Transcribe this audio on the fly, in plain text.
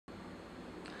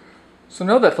So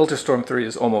now that Filterstorm 3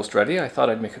 is almost ready, I thought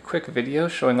I'd make a quick video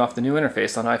showing off the new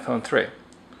interface on iPhone 3.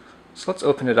 So let's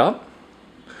open it up.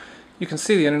 You can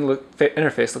see the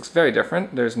interface looks very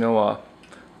different. There's no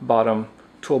bottom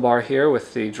toolbar here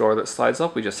with the drawer that slides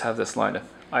up. We just have this line of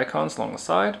icons along the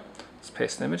side. Let's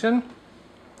paste an image in.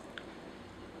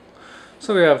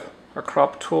 So we have our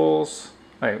crop tools,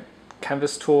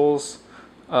 canvas tools,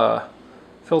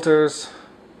 filters,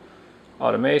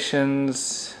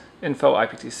 automations, info,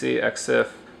 IPTC,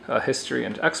 EXIF, history,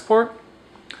 and export.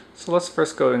 So let's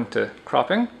first go into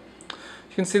cropping.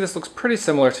 You can see this looks pretty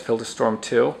similar to Filterstorm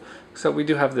 2, except we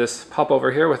do have this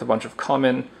popover here with a bunch of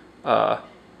common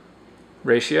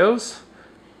ratios,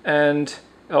 and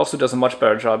it also does a much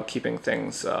better job keeping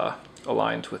things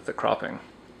aligned with the cropping.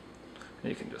 And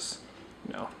you can just,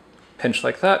 pinch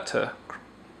like that to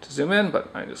zoom in, but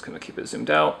I'm just going to keep it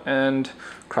zoomed out and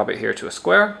crop it here to a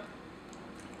square.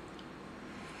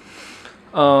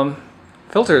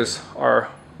 Filters are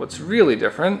what's really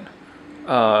different.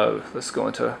 Let's go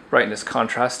into brightness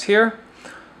contrast here.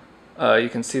 You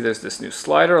can see there's this new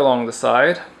slider along the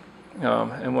side,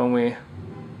 and when we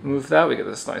move that, we get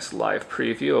this nice live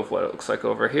preview of what it looks like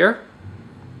over here.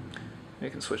 You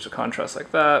can switch the contrast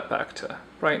like that, back to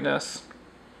brightness.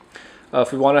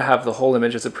 If we want to have the whole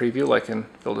image as a preview, like in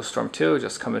Filterstorm 2,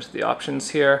 just come into the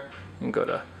options here and go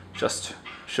to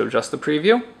show just the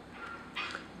preview.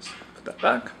 So put that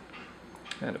back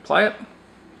and apply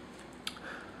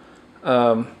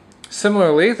it.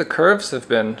 Similarly, the curves have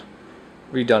been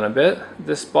redone a bit.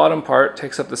 This bottom part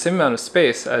takes up the same amount of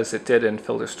space as it did in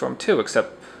Filterstorm 2,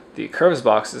 except the curves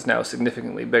box is now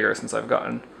significantly bigger since I've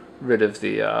gotten rid of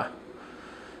the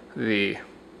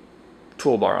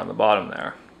toolbar on the bottom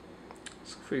there.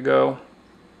 So if we go,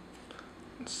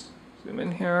 let's zoom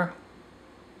in here.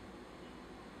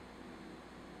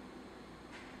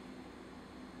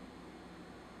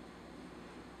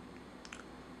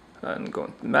 And go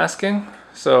into masking.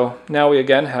 So now we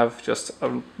again have just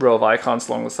a row of icons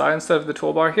along the side instead of the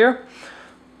toolbar here.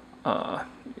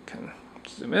 You can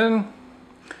zoom in.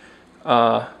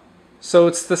 So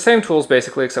it's the same tools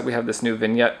basically, except we have this new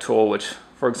vignette tool, which,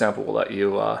 for example, will let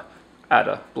you add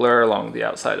a blur along the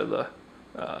outside of the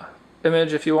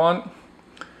image if you want.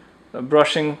 The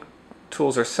brushing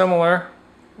tools are similar.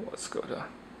 Let's go to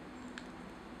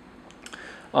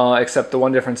except the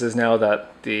one difference is now that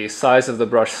the size of the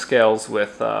brush scales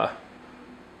with the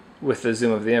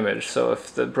zoom of the image. So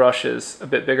if the brush is a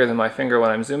bit bigger than my finger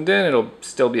when I'm zoomed in, it'll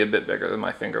still be a bit bigger than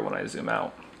my finger when I zoom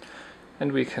out.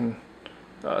 And we can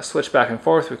switch back and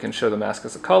forth. We can show the mask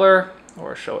as a color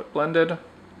or show it blended.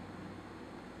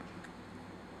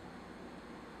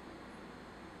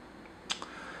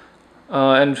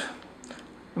 And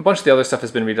a bunch of the other stuff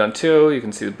has been redone too. You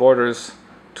can see the borders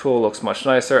tool looks much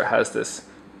nicer. It has this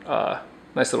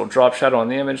nice little drop shadow on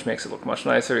the image, makes it look much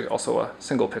nicer. Also a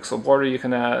single pixel border you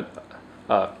can add,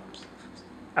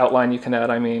 outline you can add,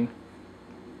 I mean.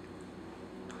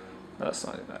 That's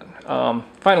not bad.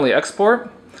 Finally,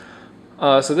 export.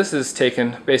 So this is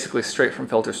taken basically straight from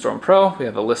Filterstorm Pro. We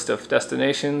have a list of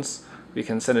destinations we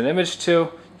can send an image to.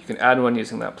 You can add one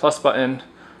using that plus button.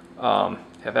 We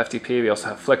have FTP, we also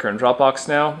have Flickr and Dropbox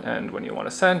now, and when you want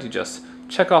to send, you just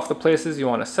check off the places you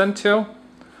want to send to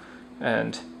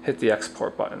and hit the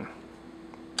export button.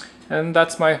 And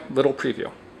that's my little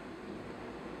preview.